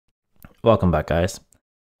Welcome back, guys.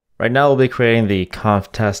 Right now we'll be creating the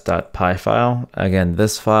conftest.py file. Again,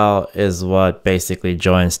 this file is what basically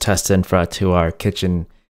joins Testinfra to our kitchen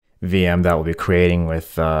VM that we'll be creating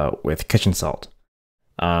with Kitchen Salt.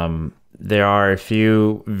 There are a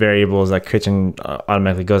few variables that Kitchen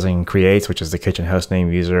automatically goes and creates, which is the kitchen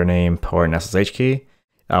hostname, username, port, and SSH key.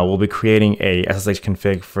 We'll be creating a SSH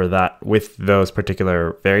config for that with those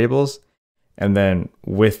particular variables. And then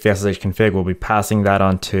with the SSH config, we'll be passing that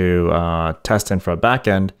on to Testinfra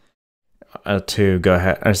backend to go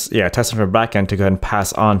ahead. Testinfra backend to go ahead and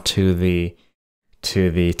pass on to the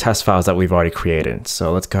test files that we've already created.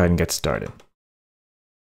 So let's go ahead and get started.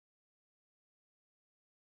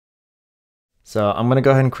 So I'm going to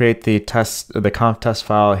go ahead and create the conf test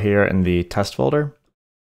file here in the test folder.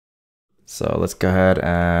 So let's go ahead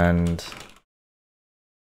and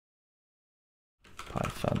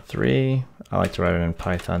Python 3. I like to write it in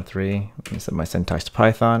Python 3. Let me set my syntax to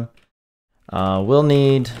Python. We'll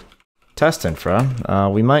need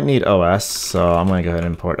Testinfra. We might need OS, so I'm going to go ahead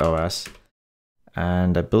and import OS.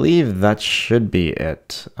 And I believe that should be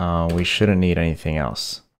it. We shouldn't need anything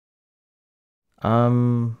else.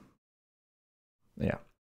 Yeah.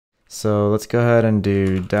 So let's go ahead and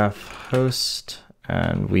do def host,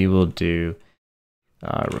 and we will do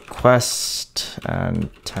request and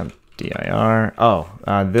temp dir.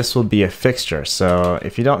 This will be a fixture. So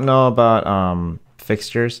if you don't know about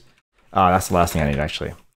fixtures, that's the last thing I need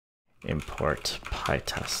actually. Import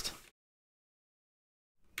pytest.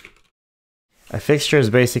 A fixture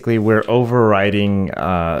is basically we're overriding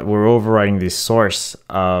the source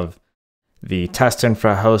of the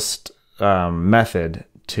Testinfra host method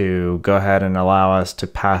to go ahead and allow us to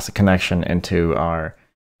pass a connection into our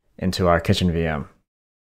kitchen VM.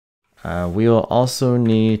 We will also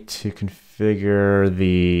need to configure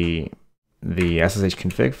the SSH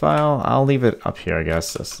config file. I'll leave it up here, I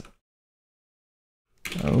guess. SSH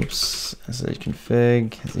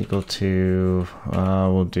config is equal to,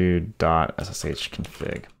 we'll do .ssh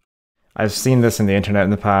config. I've seen this in the internet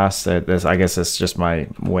in the past. I guess it's just my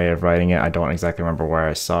way of writing it. I don't exactly remember where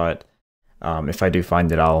I saw it. If I do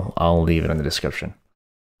find it, I'll leave it in the description.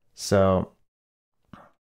 So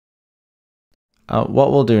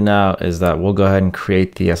what we'll do now is that we'll go ahead and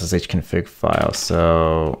create the SSH config file.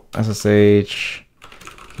 So SSH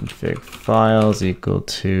config files equal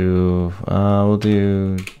to, we'll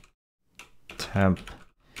do temp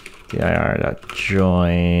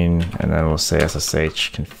dir.join, and then we'll say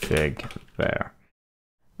SSH config there.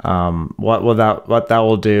 What that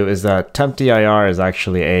will do is that temp dir is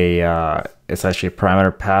actually it's actually a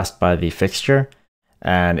parameter passed by the fixture,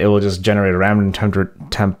 and it will just generate a random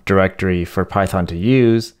temp directory for Python to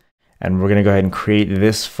use, and we're going to go ahead and create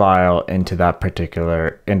this file into that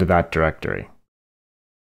directory.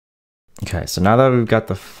 Okay, so now that we've got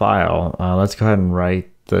the file, let's go ahead and write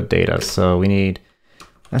the data. So we need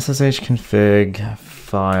ssh config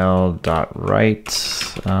file.write.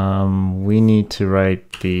 We need to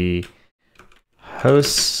write the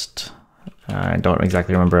host. I don't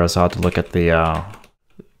exactly remember, so I'll have to look at the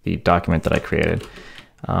document that I created.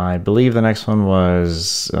 I believe the next one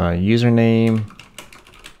was username.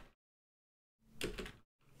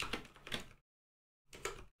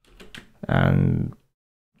 And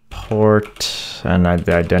port, and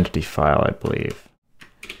the identity file, I believe.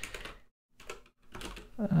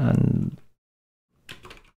 And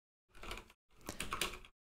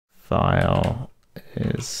file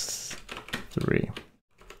is 3.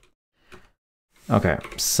 Okay,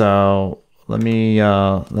 so let me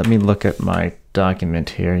look at my document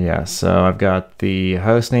here. Yeah, so I've got the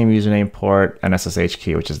hostname, username, port, and SSH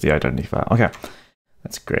key, which is the identity file. Okay,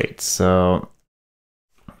 that's great. So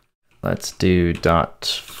let's do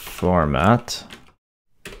 .format,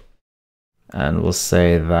 and we'll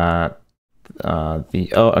say that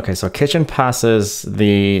so kitchen passes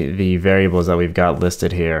the variables that we've got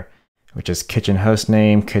listed here, which is kitchen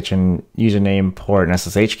hostname, kitchen username, port, and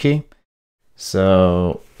SSH key.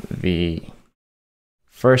 So the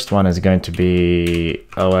first one is going to be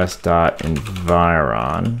os.environ,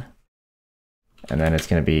 and then it's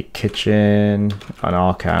going to be kitchen on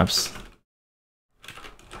all caps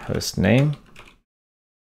host name,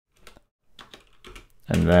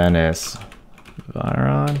 and then it's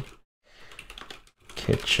environ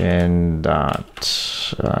kitchen dot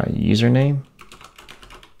username,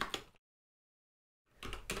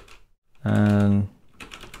 and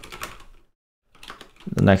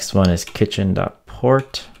the next one is kitchen dot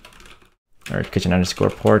port, or kitchen underscore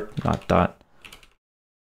port, not dot,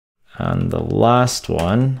 and the last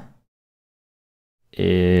one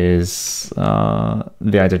is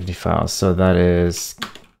the identity file. So that is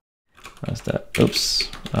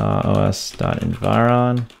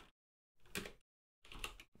os.environ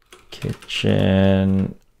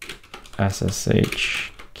kitchen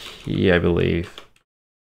SSH key, I believe.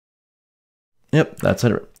 Yep, that's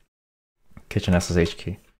it. Kitchen SSH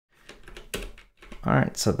key. All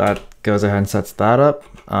right, so that goes ahead and sets that up.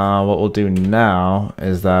 What we'll do now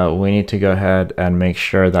is that we need to go ahead and make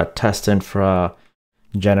sure that Testinfra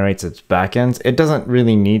generates its backends. It doesn't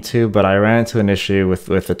really need to, but I ran into an issue with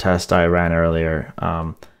the test I ran earlier.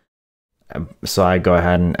 So I go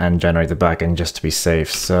ahead and generate the backend just to be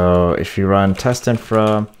safe. So if you run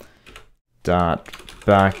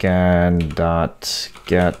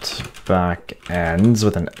testinfra.backend.get backends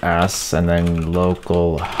with an S and then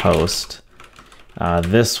localhost,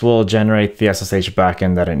 this will generate the SSH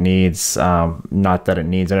backend that it needs. Not that it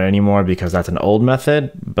needs it anymore because that's an old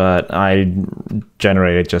method, but I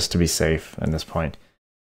generated just to be safe at this point.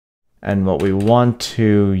 And what we want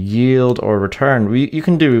to yield or return, you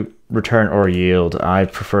can do return or yield. I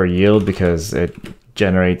prefer yield because it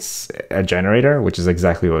generates a generator, which is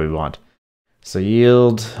exactly what we want. So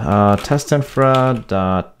yield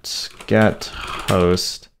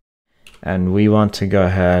testinfra.getHost. And we want to go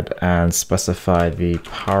ahead and specify the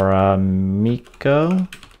paramiko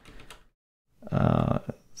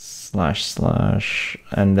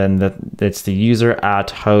 / and then it's the user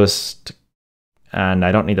at host, and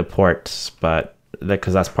I don't need the ports, but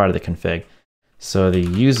because that's part of the config. So the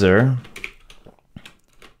user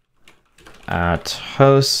at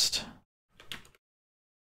host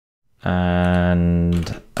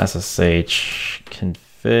and SSH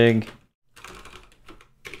config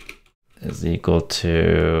is equal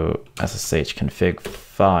to SSH config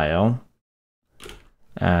file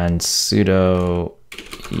and sudo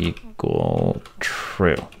equal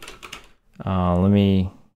true.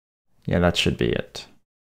 Yeah, that should be it.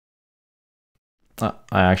 I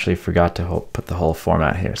actually forgot to put the whole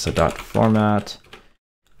format here. So .format,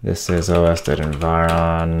 this is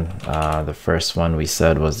os.environ. The first one we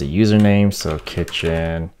said was the username, so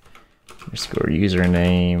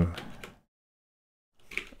kitchen_username.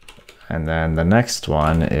 And then the next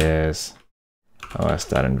one is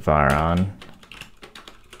os.environ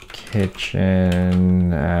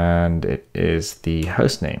kitchen, and it is the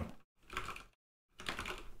host name.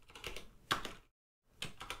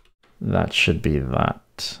 That should be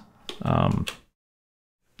that.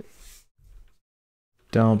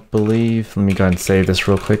 Don't believe, let me go ahead and save this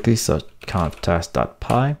real quickly. So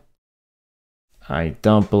conftest.py. I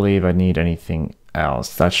don't believe I need anything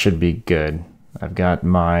else. That should be good. I've got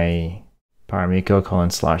my paramiko :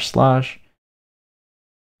 //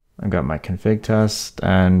 I've got my config test,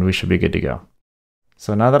 and we should be good to go.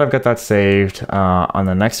 So now that I've got that saved, on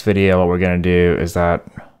the next video, what we're going to do is that,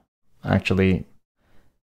 actually,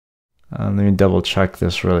 let me double check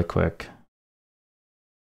this really quick.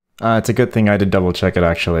 It's a good thing I did double check it,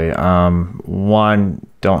 actually. One,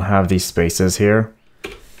 don't have these spaces here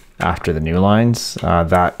after the new lines.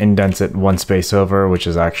 That indents it one space over, which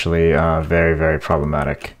is actually very, very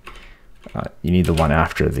problematic. You need the one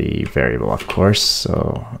after the variable, of course,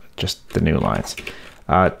 so just the new lines.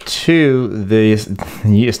 Two,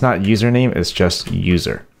 it's not username, it's just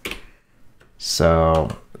user. So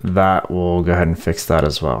that will go ahead and fix that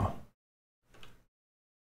as well.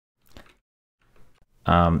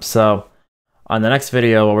 So on the next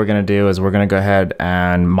video, what we're going to do is we're going to go ahead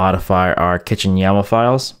and modify our kitchen YAML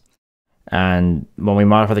files. And when we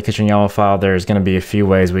modify the kitchen YAML file, there's going to be a few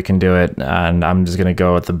ways we can do it. And I'm just going to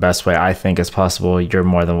go with the best way I think is possible. You're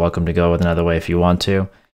more than welcome to go with another way if you want to.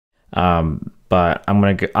 But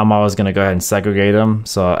I'm always going to go ahead and segregate them.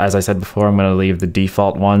 So as I said before, I'm going to leave the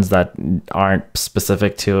default ones that aren't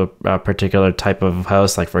specific to a particular type of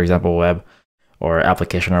host, like for example, web or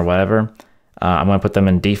application or whatever. I'm going to put them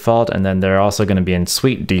in default, and then they're also going to be in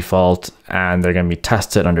suite default, and they're going to be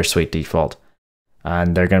tested under suite default.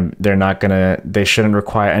 And they shouldn't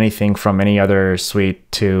require anything from any other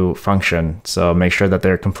suite to function. So make sure that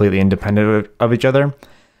they're completely independent of each other.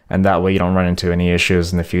 And that way you don't run into any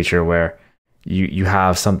issues in the future where you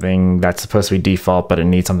have something that's supposed to be default, but it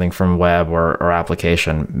needs something from web or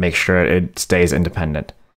application. Make sure it stays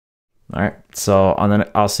independent. All right. So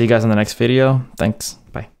I'll see you guys in the next video. Thanks.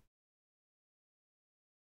 Bye.